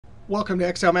Welcome to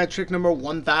Excel Math trick number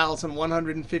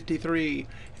 1153.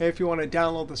 Hey, if you want to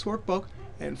download this workbook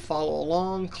and follow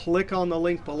along, click on the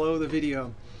link below the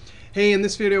video. Hey, in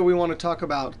this video we want to talk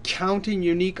about counting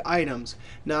unique items.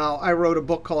 Now, I wrote a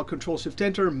book called Ctrl Shift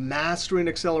Enter, Mastering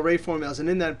Excel Array Formulas, and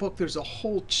in that book there's a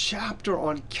whole chapter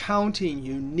on counting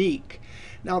unique.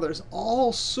 Now, there's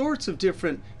all sorts of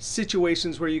different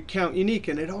situations where you count unique,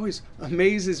 and it always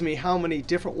amazes me how many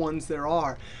different ones there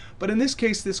are. But in this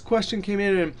case, this question came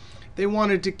in and they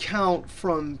wanted to count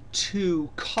from two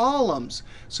columns.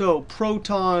 So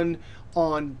proton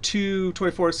on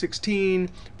 22416,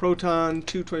 proton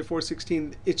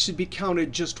 22416, it should be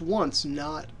counted just once,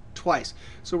 not twice.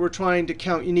 So we're trying to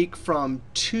count unique from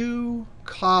two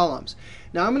columns.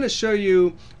 Now I'm going to show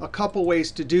you a couple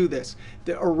ways to do this.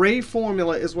 The array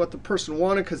formula is what the person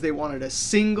wanted because they wanted a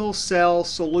single cell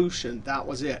solution. That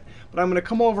was it. But I'm going to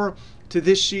come over to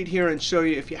this sheet here and show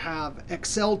you if you have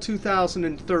Excel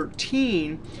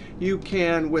 2013, you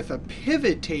can, with a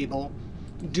pivot table,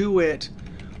 do it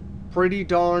pretty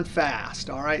darn fast.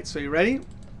 All right, so you ready?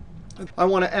 I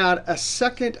want to add a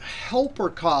second helper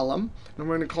column, and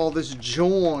we're going to call this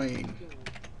join.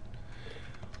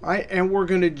 All right, and we're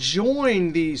going to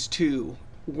join these two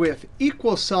with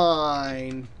equal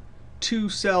sign, two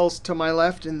cells to my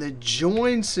left, and the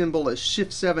join symbol is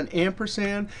Shift-7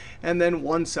 ampersand, and then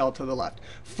one cell to the left.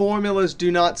 Formulas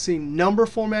do not see number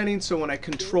formatting, so when I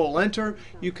Control Enter,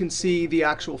 you can see the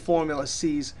actual formula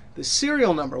sees the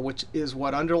serial number, which is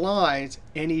what underlies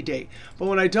any date. But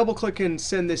when I double click and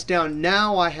send this down,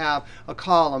 now I have a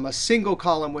column, a single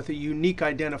column with a unique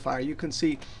identifier. You can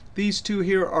see these two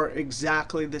here are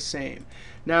exactly the same.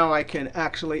 Now I can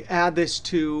actually add this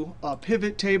to a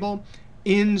pivot table.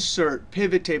 Insert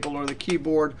pivot table, or the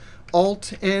keyboard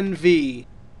Alt-N-V.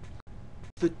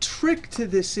 The trick to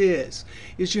this is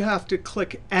you have to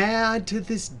click Add to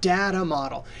this data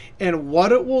model. And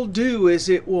what it will do is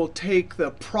it will take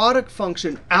the product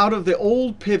function out of the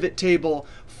old pivot table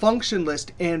function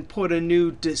list and put a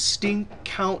new distinct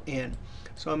count in.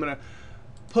 So I'm going to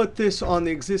put this on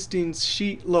the existing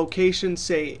sheet location,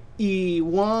 say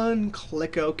E1,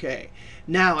 click OK.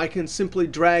 Now I can simply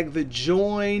drag the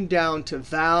join down to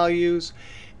values.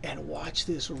 And watch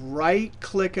this, right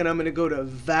click, and I'm going to go to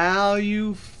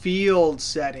Value Field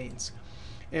Settings.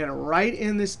 And right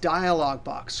in this dialog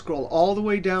box, scroll all the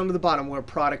way down to the bottom where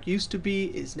product used to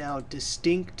be is now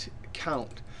distinct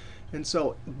count. And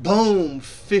so, boom,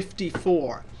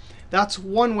 54. That's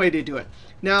one way to do it.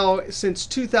 Now, since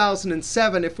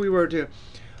 2007, if we were to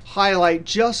highlight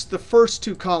just the first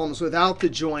two columns without the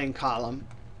join column,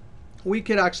 we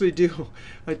could actually do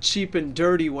a cheap and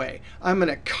dirty way. I'm going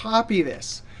to copy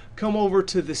this, come over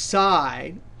to the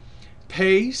side,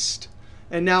 paste,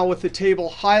 and now with the table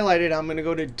highlighted, I'm going to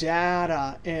go to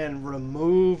Data and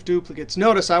Remove Duplicates.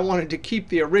 Notice I wanted to keep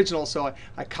the original, so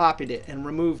I copied it and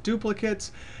remove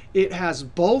duplicates. It has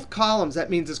both columns. That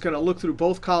means it's going to look through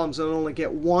both columns and only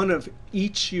get one of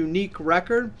each unique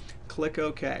record. Click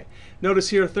OK. Notice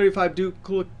here 35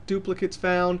 duplicates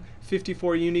found,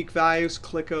 54 unique values.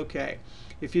 Click OK.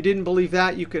 If you didn't believe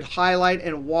that, you could highlight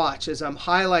and watch. As I'm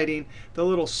highlighting, the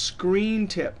little screen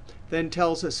tip then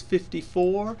tells us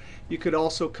 54. You could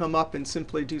also come up and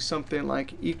simply do something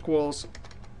like equals.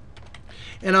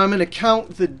 And I'm going to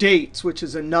count the dates, which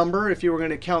is a number. If you were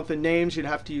going to count the names, you'd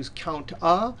have to use count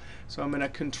a. So I'm going to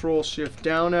Control Shift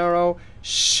down arrow,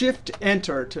 Shift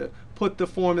Enter to put the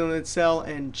formula in cell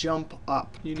and jump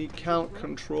up. Unique count,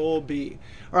 Control B.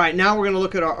 All right, now we're going to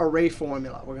look at our array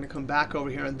formula. We're going to come back over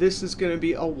here, and this is going to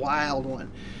be a wild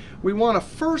one. We want to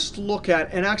first look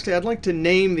at, and actually I'd like to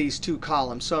name these two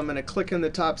columns. So I'm going to click in the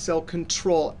top cell,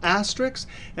 Control asterisk,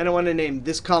 and I want to name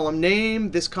this column name,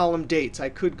 this column dates. I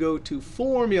could go to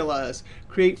Formulas,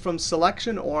 Create from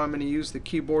Selection, or I'm going to use the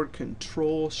keyboard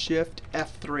Control Shift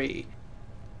F3.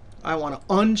 I want to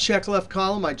uncheck left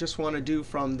column. I just want to do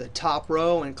from the top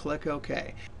row and click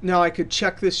OK. Now I could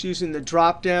check this using the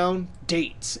drop down,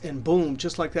 dates, and boom,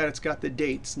 just like that, it's got the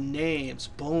dates, names,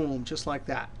 boom, just like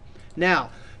that.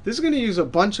 Now, this is going to use a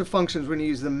bunch of functions. We're going to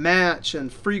use the match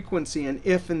and frequency and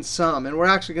if and sum. And we're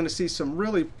actually going to see some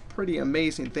really pretty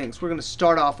amazing things. We're going to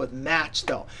start off with match,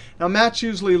 though. Now, match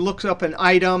usually looks up an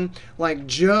item like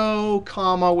Joe,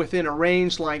 comma, within a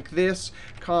range like this,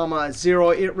 comma, 0.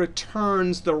 It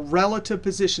returns the relative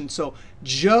position. So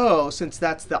Joe, since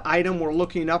that's the item we're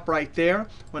looking up right there,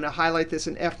 when I highlight this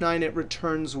in F9, it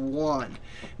returns 1.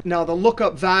 Now, the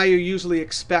lookup value usually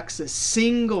expects a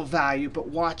single value, but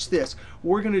watch this.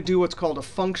 We're going to do what's called a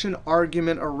function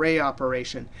argument array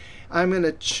operation. I'm going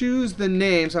to choose the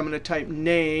names. I'm going to type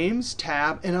names,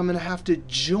 tab, and I'm going to have to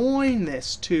join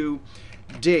this to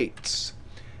dates.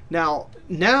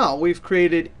 Now we've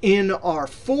created in our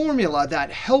formula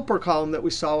that helper column that we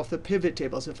saw with the pivot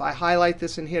tables. If I highlight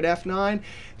this and hit F9,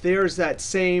 there's that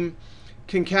same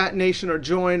concatenation or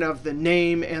join of the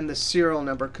name and the serial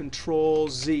number, Control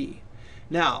Z.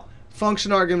 Now,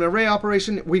 function argument array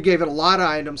operation, we gave it a lot of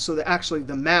items so that actually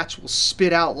the match will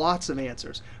spit out lots of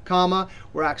answers. Comma,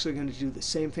 we're actually going to do the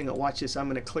same thing. Watch this. I'm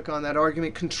going to click on that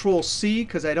argument, Control C,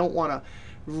 because I don't want to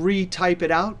retype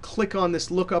it out. Click on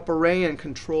this lookup array and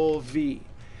Control V.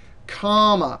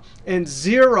 Comma. And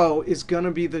 0 is going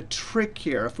to be the trick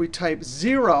here. If we type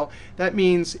 0, that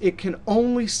means it can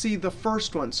only see the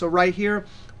first one. So right here,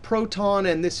 proton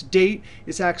and this date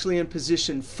is actually in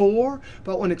position 4.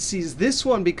 But when it sees this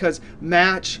one, because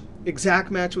match,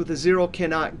 exact match with a 0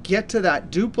 cannot get to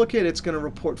that duplicate, it's going to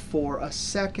report 4 a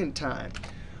second time.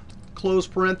 Close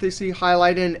parenthesis,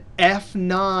 highlight in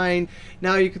F9.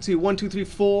 Now you can see 1, 2, 3,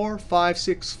 4, 5,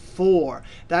 6, 4.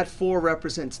 That 4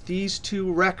 represents these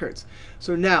two records.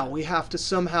 So now we have to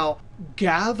somehow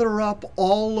gather up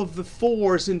all of the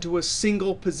 4s into a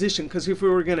single position. Because if we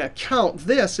were going to count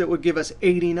this, it would give us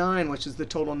 89, which is the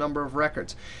total number of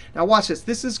records. Now watch this.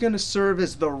 This is going to serve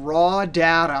as the raw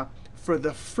data for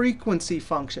the frequency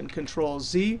function, Control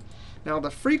Z. Now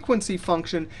the frequency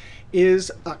function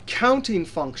is a counting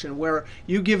function where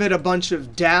you give it a bunch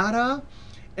of data,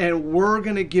 and we're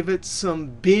going to give it some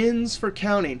bins for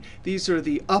counting. These are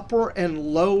the upper and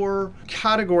lower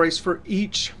categories for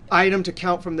each item to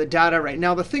count from the data array.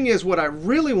 Now the thing is, what I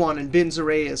really want in bins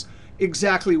array is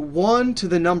exactly 1 to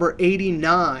the number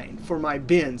 89 for my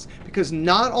bins. Because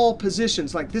not all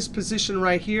positions, like this position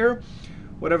right here,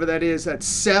 whatever that is, that's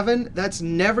 7. That's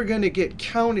never going to get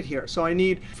counted here. So I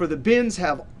need, for the bins,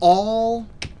 have all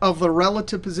of the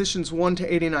relative positions 1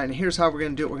 to 89. And here's how we're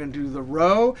going to do it. We're going to do the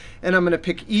row, and I'm going to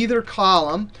pick either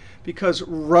column, because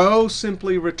row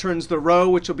simply returns the row,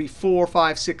 which will be 4,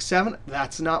 5, 6, 7.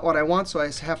 That's not what I want, so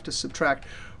I have to subtract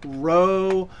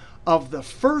row of the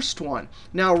first one.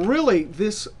 Now really,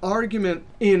 this argument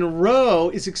in row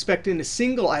is expecting a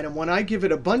single item. When I give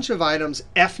it a bunch of items,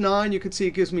 F9, you can see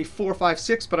it gives me 4, 5,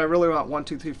 6, but I really want 1,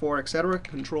 2, 3, 4, etc.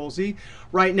 Control Z.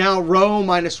 Right now, row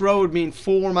minus row would mean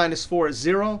 4 minus 4 is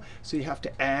 0, so you have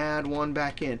to add 1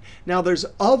 back in. Now there's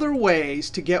other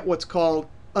ways to get what's called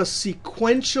a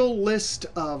sequential list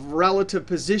of relative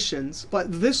positions, but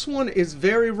this one is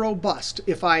very robust.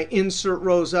 If I insert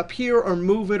rows up here or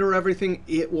move it or everything,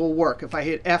 it will work. If I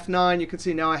hit F9, you can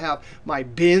see now I have my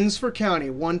bins for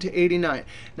counting, 1 to 89.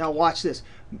 Now watch this.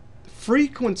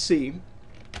 Frequency,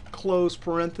 close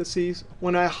parentheses.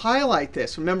 When I highlight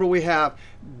this, remember we have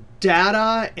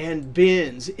data and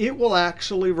bins. It will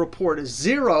actually report a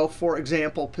 0, for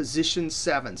example, position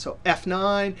 7. So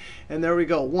F9, and there we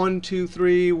go. 1, 2,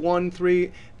 3, 1,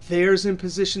 3. There's in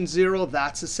position 0.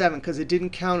 That's a 7 because it didn't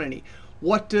count any.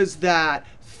 What does that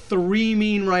 3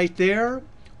 mean right there?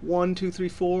 1, 2, 3,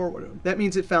 4. That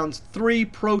means it found 3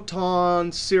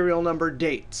 proton serial number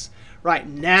dates. Right,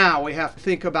 now we have to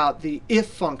think about the if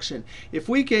function. If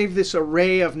we gave this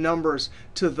array of numbers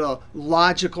to the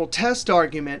logical test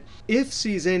argument, if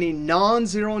sees any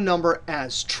non-zero number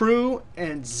as true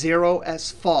and 0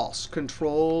 as false.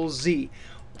 Control Z.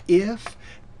 If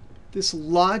this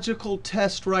logical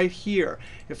test right here,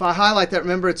 if I highlight that,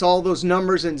 remember it's all those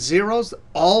numbers and zeros.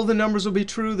 All the numbers will be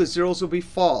true. The zeros will be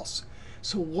false.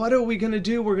 So what are we going to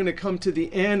do? We're going to come to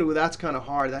the end. Ooh, that's kind of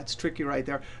hard. That's tricky right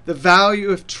there. The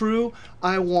value, if true,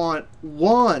 I want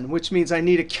 1, which means I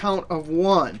need a count of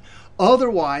 1.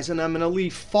 Otherwise, and I'm going to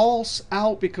leave false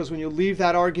out, because when you leave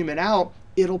that argument out,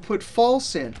 it'll put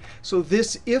false in. So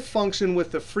this if function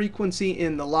with the frequency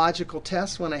in the logical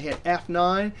test, when I hit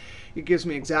F9, it gives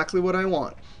me exactly what I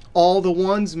want. All the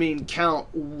 1s mean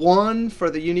count 1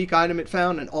 for the unique item it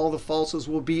found, and all the falses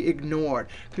will be ignored.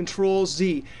 Control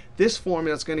Z. This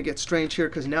formula is going to get strange here,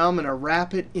 because now I'm going to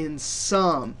wrap it in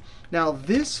sum. Now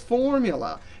this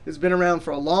formula has been around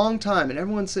for a long time, and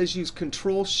everyone says use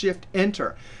Ctrl Shift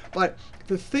Enter. But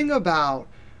the thing about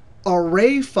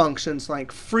array functions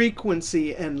like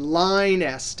frequency and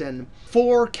linest and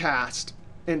forecast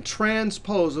and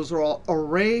transpose, those are all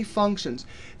array functions.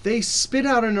 They spit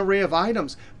out an array of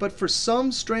items. But for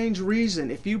some strange reason,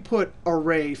 if you put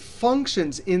array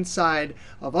functions inside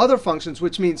of other functions,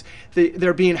 which means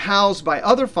they're being housed by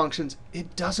other functions,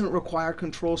 it doesn't require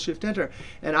Ctrl Shift Enter.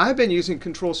 And I've been using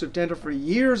Ctrl Shift Enter for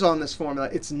years on this formula.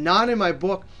 It's not in my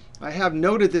book. I have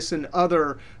noted this in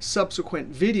other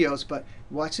subsequent videos. But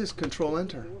watch this, Control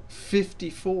Enter,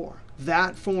 54.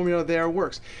 That formula there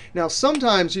works. Now,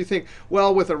 sometimes you think,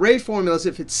 well, with array formulas,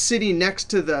 if it's sitting next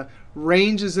to the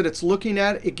ranges that it's looking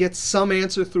at, it gets some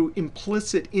answer through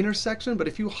implicit intersection. But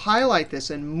if you highlight this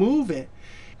and move it,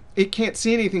 it can't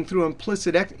see anything through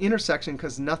implicit intersection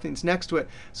because nothing's next to it.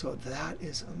 So that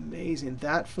is amazing.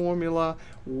 That formula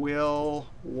will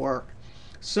work.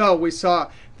 So we saw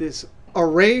this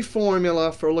array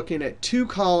formula for looking at 2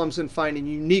 columns and finding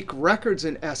unique records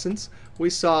in Essence. We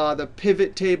saw the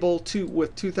pivot table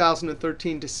with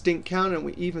 2013 distinct count, and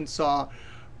we even saw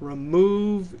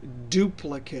remove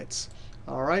duplicates.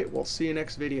 All right, we'll see you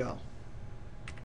next video.